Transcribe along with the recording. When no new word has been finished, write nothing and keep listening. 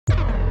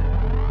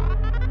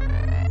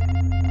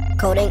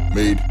Coding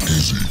made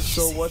easy.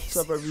 So what's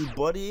up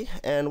everybody,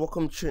 and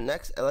welcome to your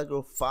next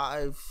Allegro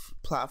 5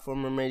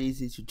 platformer made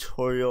easy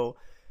tutorial,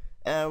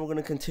 and we're going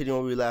to continue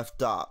where we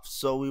left off.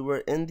 So we were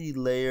in the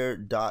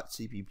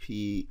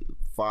layer.cpp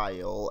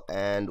file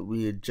and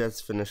we had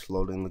just finished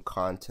loading the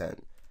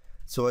content.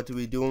 So what do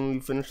we do when we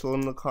finish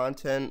loading the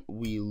content?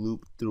 We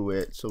loop through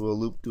it. So we'll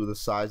loop through the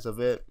size of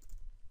it,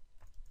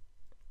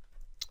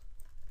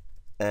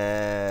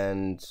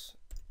 and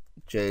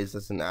J's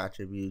as an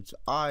attribute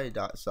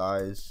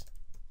i.size,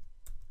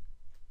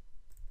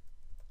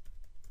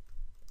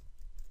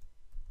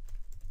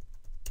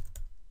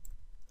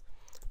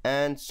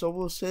 and so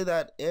we'll say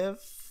that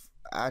if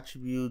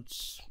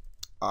attributes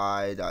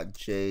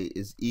i.j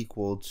is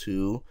equal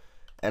to,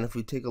 and if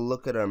we take a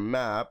look at our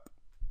map,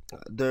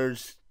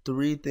 there's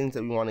three things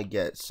that we want to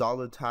get: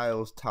 solid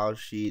tiles, tile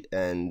sheet,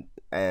 and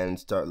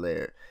start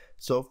layer.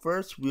 So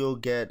first we'll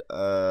get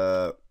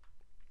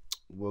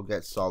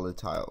solid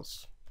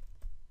tiles.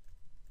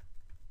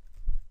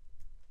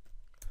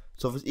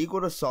 So if it's equal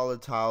to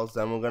solid tiles,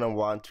 then we're going to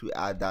want to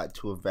add that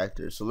to a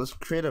vector. So let's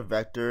create a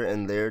vector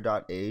in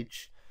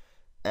layer.h,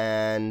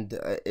 and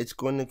it's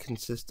going to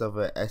consist of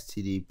a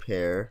std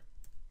pair,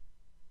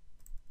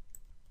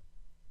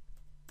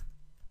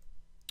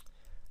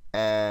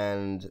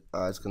 and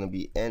it's going to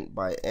be int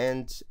by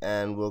int,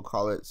 and we'll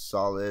call it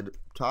solid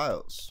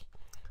tiles.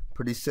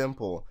 Pretty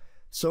simple.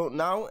 So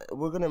now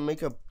we're going to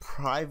make a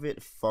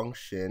private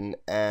function,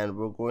 and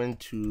we're going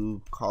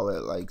to call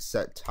it like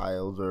set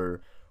tiles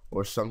or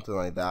something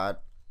like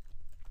that,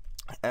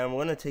 and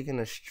we're going to take in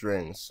a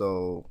string,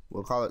 so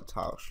we'll call it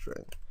tile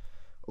string.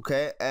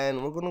 Okay,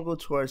 and we're going to go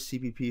to our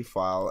cpp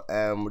file,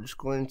 and we're just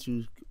going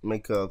to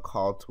make a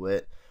call to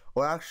it.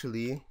 Or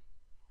actually,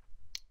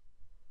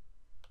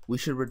 we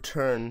should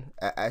return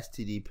a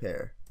std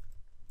pair.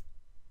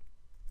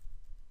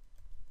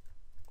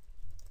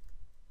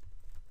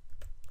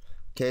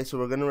 Okay, so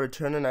we're going to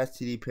return an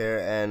std pair,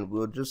 and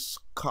we'll just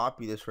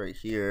copy this right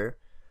here,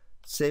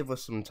 save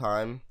us some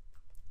time.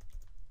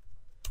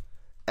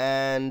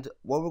 And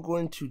what we're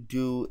going to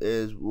do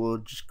is we'll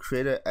just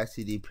create a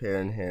std pair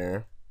in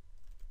here.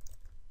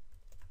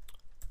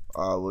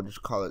 We'll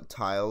just call it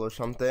tile or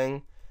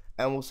something,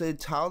 and we'll say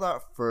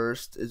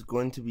tile.first is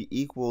going to be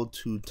equal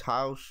to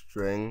tile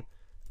string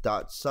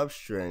dot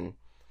substring,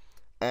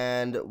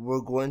 and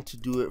we're going to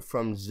do it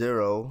from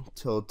 0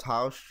 till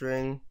tile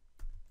string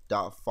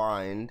dot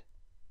find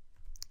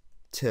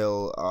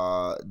till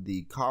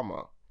the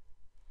comma,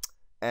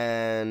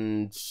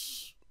 and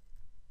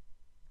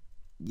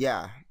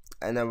yeah,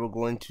 and then we're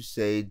going to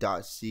say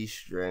dot c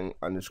string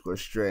underscore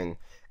string,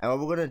 and what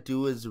we're going to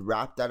do is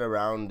wrap that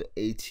around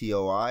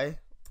atoi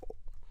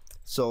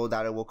so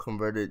that it will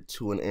convert it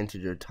to an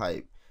integer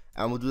type,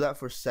 and we'll do that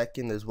for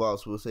second as well.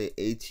 So we'll say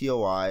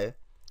atoi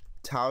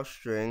tile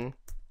string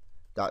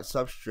dot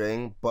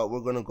substring, but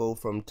we're going to go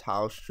from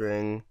tile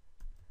string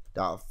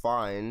dot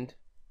find,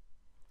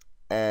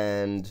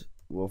 and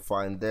we'll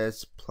find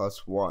this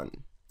plus 1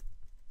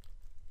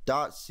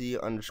 dot c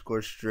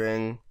underscore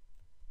string,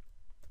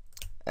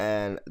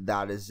 and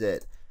that is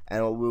it.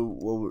 And what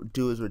we'll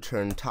do is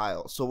return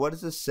tile. So what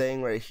is this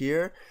saying right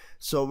here?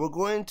 So we're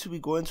going to be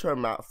going to our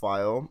map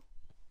file,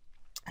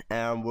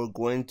 and we're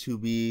going to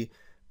be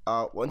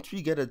once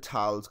we get a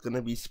tile, it's going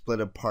to be split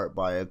apart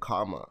by a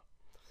comma.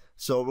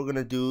 So what we're going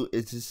to do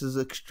is this is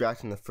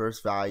extracting the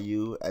first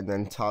value, and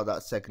then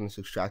tile.second is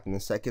extracting the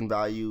second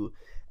value,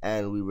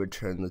 and we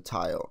return the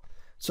tile.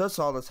 So that's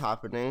all that's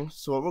happening.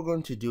 So what we're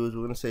going to do is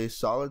we're going to say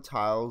solid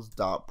tiles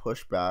dot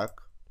pushback,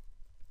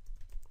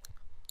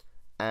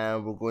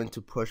 and we're going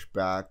to push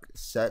back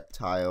set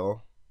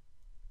tiles,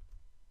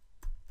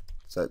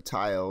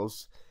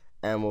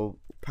 and we'll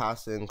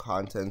pass in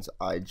contents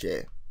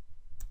ij.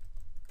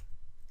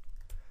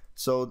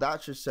 So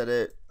that should set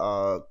it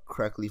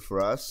correctly for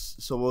us.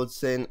 So we'll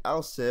say in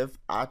else if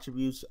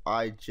attributes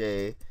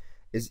ij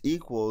is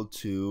equal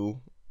to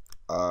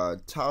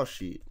tile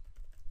sheet.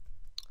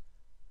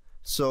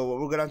 So what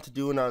we're gonna have to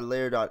do in our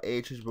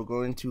layer.h is we're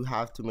going to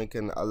have to make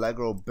an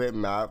Allegro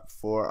bitmap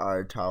for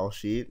our tile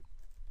sheet.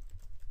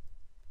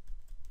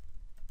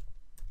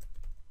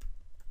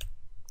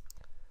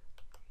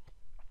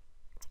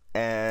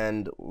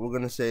 And we're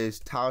going to say is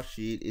tile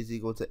sheet is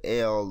equal to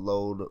al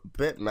load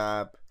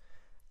bitmap,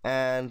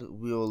 and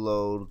we'll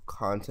load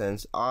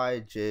contents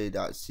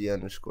ij.c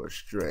underscore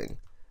string.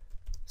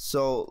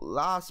 So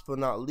last but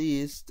not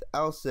least,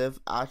 else if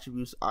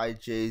attributes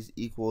ij is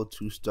equal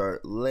to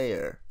start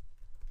layer.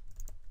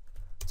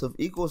 So if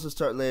equals to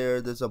start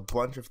layer, there's a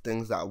bunch of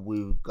things that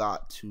we've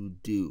got to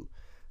do.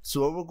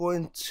 So what we're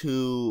going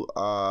to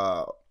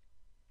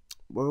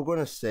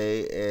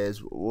say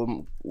is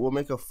we'll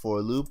make a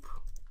for loop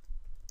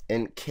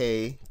in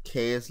k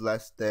is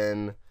less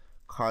than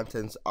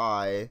contents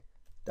I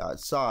dot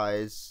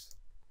size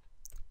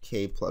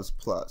k plus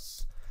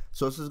plus.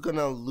 So this is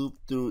gonna loop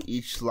through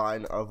each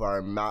line of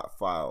our map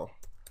file.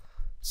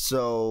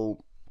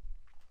 So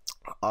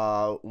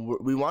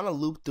we want to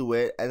loop through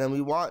it, and then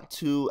we want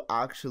to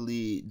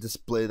actually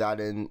display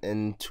that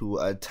into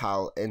a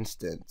tile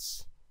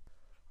instance.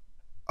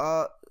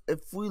 Uh,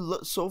 if we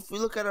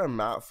look at our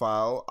map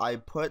file, I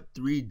put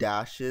 3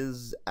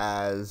 dashes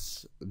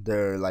as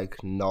their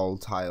like null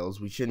tiles.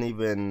 We shouldn't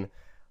even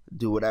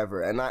do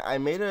whatever. And I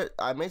made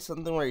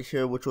something right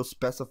here which will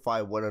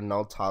specify what a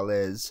null tile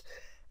is,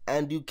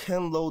 and you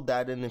can load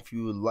that in if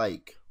you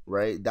like,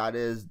 right? That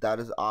is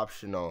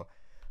optional.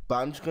 But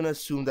I'm just gonna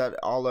assume that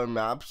all our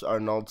maps, our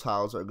null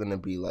tiles, are gonna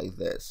be like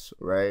this,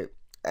 right?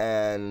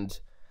 And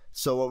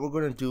so what we're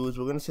gonna do is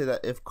we're gonna say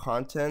that if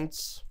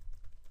contents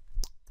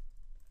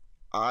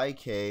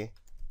ik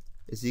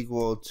is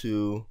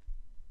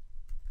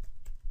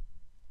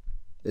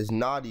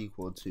not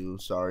equal to,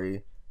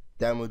 sorry,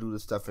 then we'll do the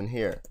stuff in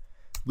here.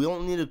 We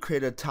don't need to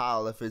create a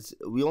tile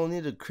we only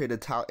need to create a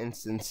tile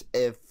instance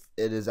if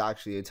it is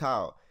actually a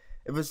tile.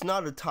 If it's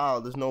not a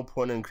tile, there's no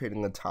point in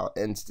creating a tile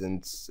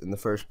instance in the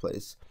first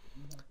place.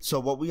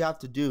 So what we have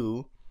to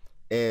do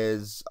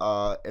is,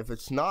 if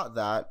it's not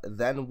that,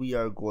 then we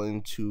are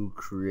going to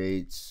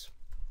create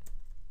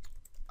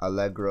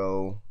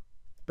Allegro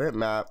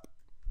bitmap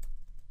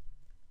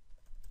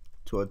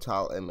to a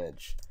tile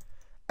image.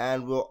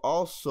 And we'll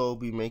also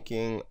be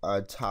making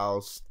a tile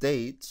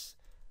state.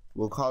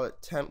 We'll call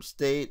it temp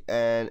state,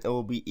 and it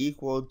will be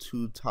equal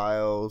to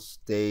tile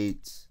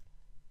state,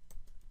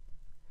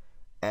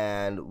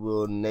 and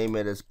we'll name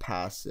it as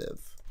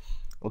passive.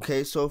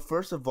 Okay, so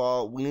first of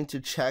all, we need to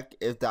check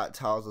if that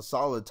tile is a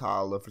solid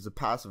tile or if it's a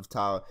passive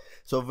tile.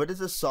 So if it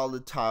is a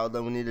solid tile,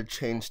 then we need to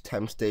change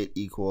temp state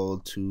equal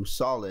to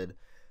solid.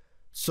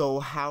 So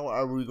how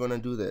are we going to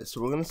do this?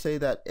 So we're going to say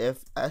that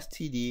if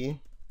std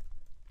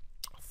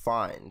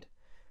find,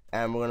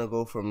 and we're going to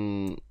go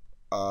from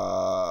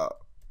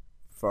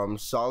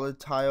solid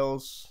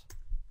tiles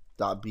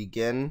dot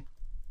begin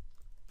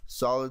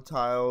solid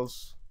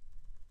tiles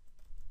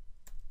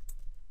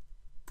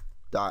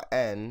dot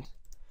end,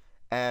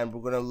 and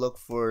we're going to look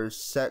for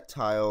set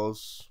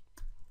tiles,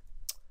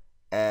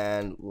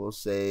 and we'll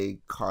say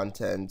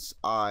contents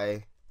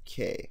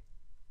ik.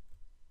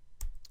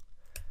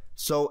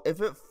 So if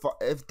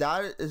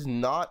that is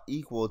not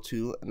equal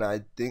to, and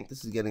I think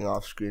this is getting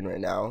off screen right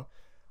now,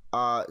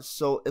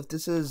 so if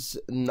this is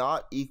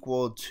not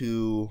equal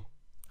to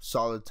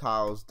solid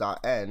tiles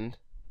dot end,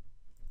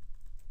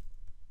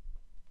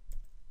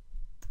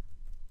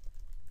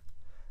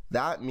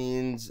 that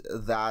means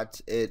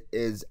that it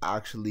is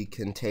actually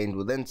contained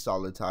within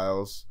solid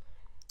tiles.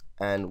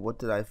 And what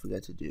did I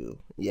forget to do?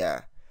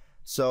 Yeah,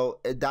 so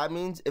that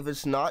means if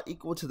it's not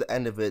equal to the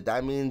end of it,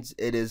 that means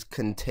it is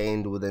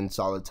contained within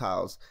solid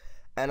tiles.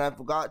 And I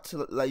forgot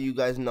to let you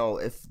guys know,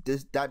 if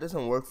that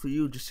doesn't work for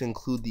you, just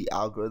include the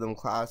algorithm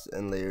class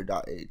in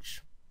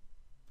layer.h.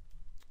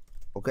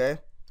 Okay,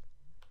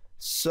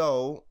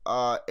 so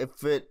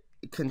if it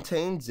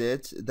contains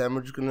it, then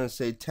we're just gonna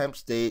say temp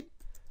state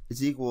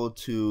is equal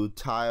to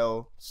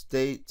tile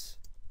state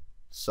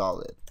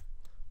solid.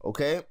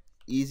 Okay,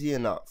 easy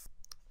enough.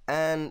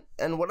 And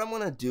what I'm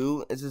gonna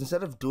do is,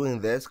 instead of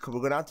doing this, because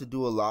we're gonna have to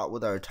do a lot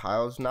with our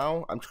tiles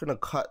now, I'm just gonna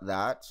cut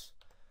that.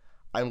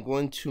 I'm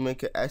going to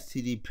make an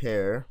std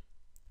pair,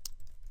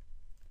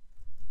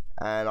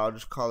 and I'll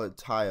just call it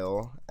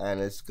tile,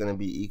 and it's gonna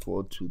be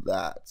equal to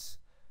that.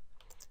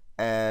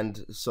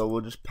 And so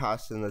we'll just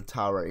pass in the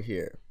tile right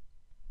here.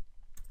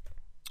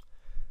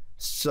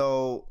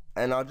 So,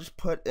 and I'll just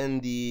put in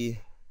the,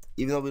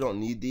 even though we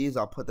don't need these,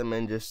 I'll put them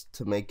in just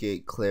to make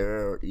it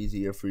clearer or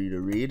easier for you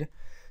to read.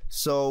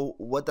 So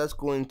what that's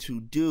going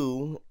to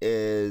do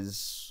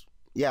is,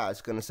 yeah,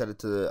 it's going to set it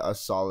to a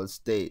solid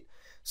state.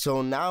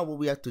 So now what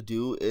we have to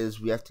do is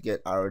we have to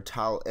get our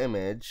tile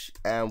image,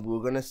 and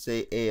we're going to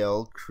say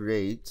al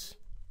create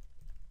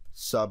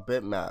sub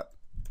bitmap,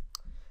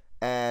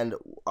 and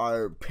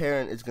our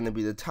parent is going to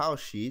be the tile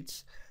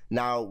sheets.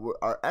 Now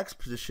our x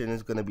position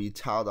is going to be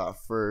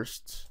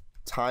tile.first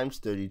times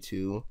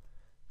 32,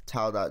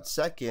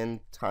 tile.second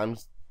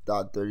times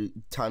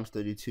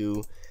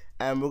 32,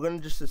 and we're going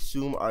to just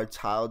assume our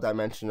tile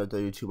dimension of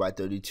 32 by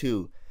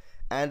 32.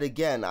 And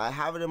again, I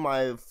have it in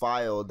my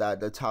file that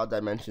the tile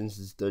dimensions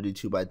is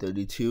 32 by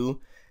 32.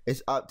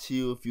 It's up to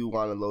you if you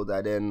want to load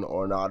that in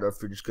or not, or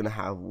if you're just going to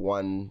have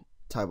one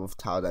type of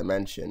tile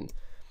dimension.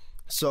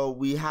 So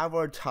we have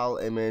our tile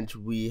image,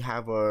 we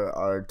have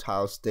our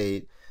tile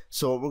state.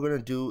 So what we're going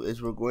to do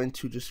is we're going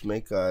to just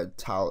make a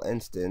tile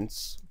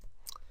instance,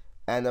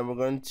 and then we're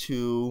going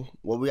to,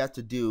 what we have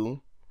to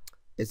do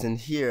is in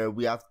here,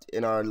 we have to,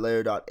 in our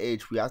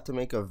layer.h, we have to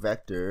make a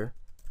vector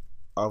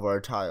of our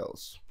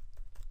tiles.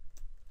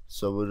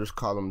 So we'll just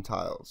call them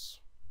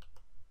tiles.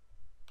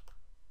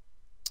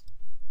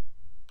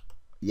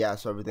 Yeah,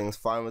 so everything's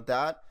fine with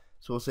that.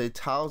 So we'll say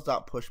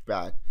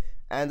tiles.pushback.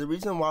 And the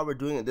reason why we're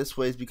doing it this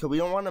way is because we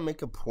don't want to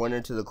make a pointer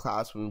to the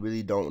class when we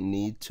really don't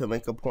need to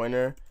make a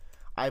pointer.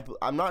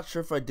 I'm not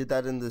sure if I did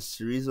that in this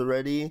series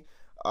already,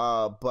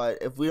 but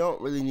if we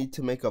don't really need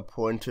to make a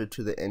pointer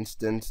to the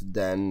instance,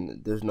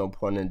 then there's no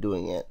point in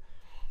doing it.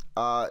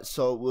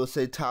 So we'll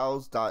say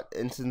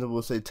tiles.instance,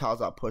 we'll say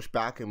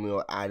tiles.pushback, and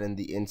we'll add in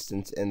the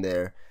instance in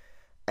there.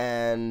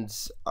 And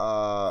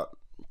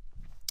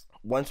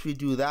once we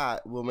do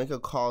that, we'll make a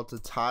call to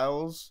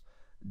tiles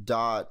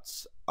dot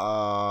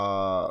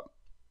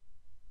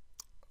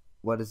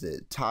what is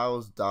it?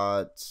 Tiles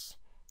dot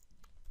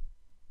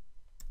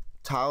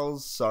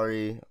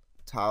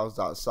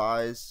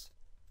size.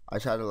 I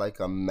tried to like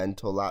a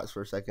mental lapse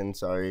for a second,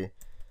 sorry.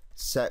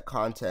 Set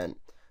content.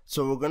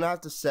 So we're gonna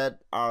have to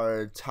set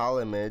our tile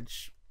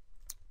image,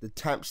 the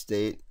temp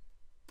state,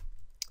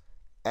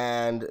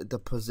 and the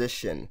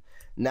position.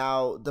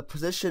 Now the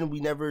position, we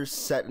never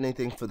set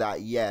anything for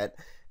that yet,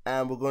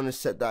 and we're going to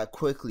set that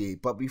quickly.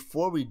 But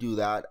before we do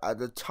that, at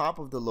the top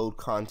of the load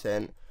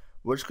content,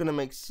 we're just going to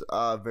make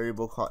a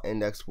variable called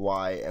index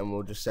y, and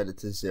we'll just set it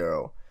to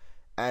 0.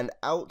 And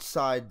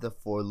outside the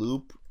for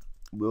loop,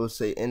 we'll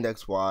say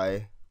index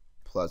y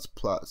plus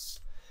plus.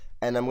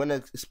 And I'm going to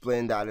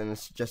explain that in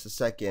just a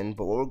second,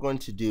 but what we're going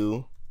to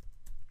do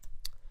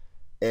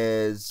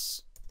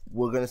is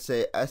we're going to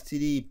say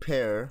std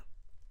pair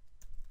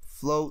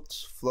float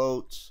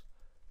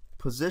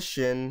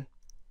position,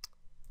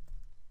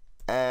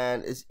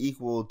 and is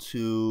equal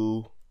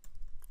to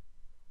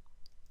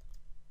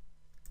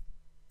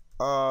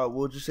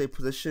we'll just say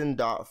position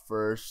dot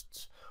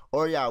first,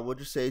 or yeah, we'll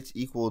just say it's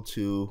equal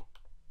to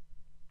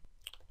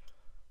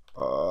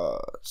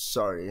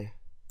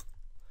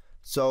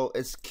so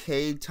it's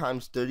k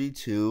times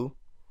 32,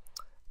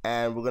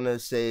 and we're gonna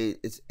say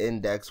it's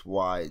index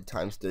y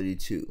times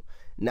 32.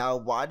 Now,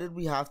 why did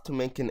we have to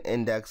make an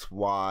index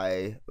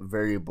y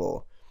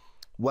variable?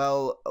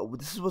 Well,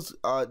 this was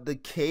the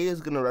k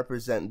is gonna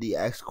represent the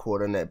x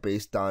coordinate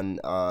based on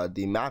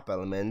the map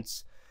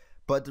elements,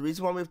 but the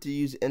reason why we have to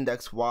use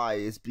index y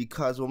is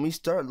because when we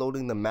start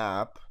loading the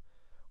map,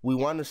 we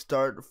want to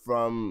start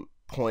from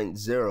point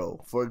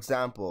 0. For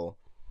example,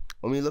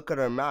 when we look at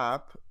our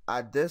map,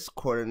 at this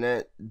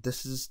coordinate,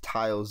 this is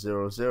tile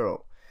 0,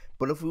 0.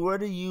 But if we were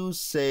to use,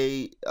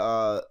 say,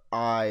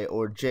 I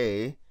or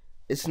j,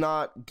 it's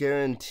not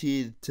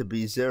guaranteed to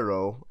be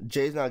 0.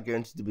 J is not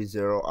guaranteed to be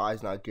 0. I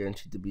is not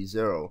guaranteed to be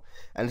 0.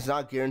 And it's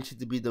not guaranteed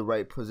to be the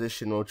right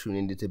position which we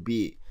need it to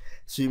be.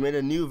 So you made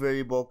a new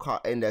variable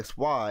called index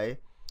y,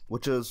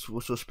 which will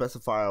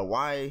specify our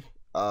y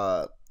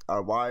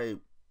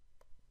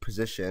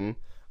position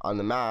on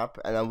the map,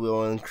 and then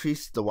we'll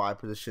increase the y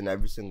position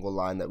every single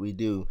line that we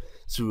do,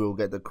 so we'll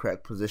get the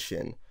correct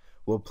position.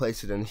 We'll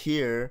place it in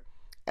here,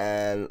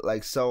 and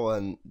like so,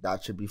 and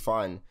that should be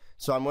fine.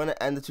 So I'm going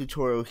to end the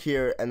tutorial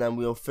here, and then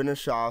we'll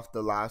finish off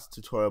the last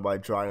tutorial by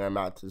drawing our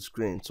map to the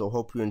screen. So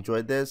hope you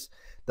enjoyed this.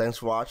 Thanks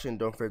for watching.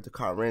 Don't forget to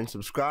comment, rate, and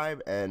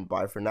subscribe, and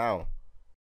bye for now.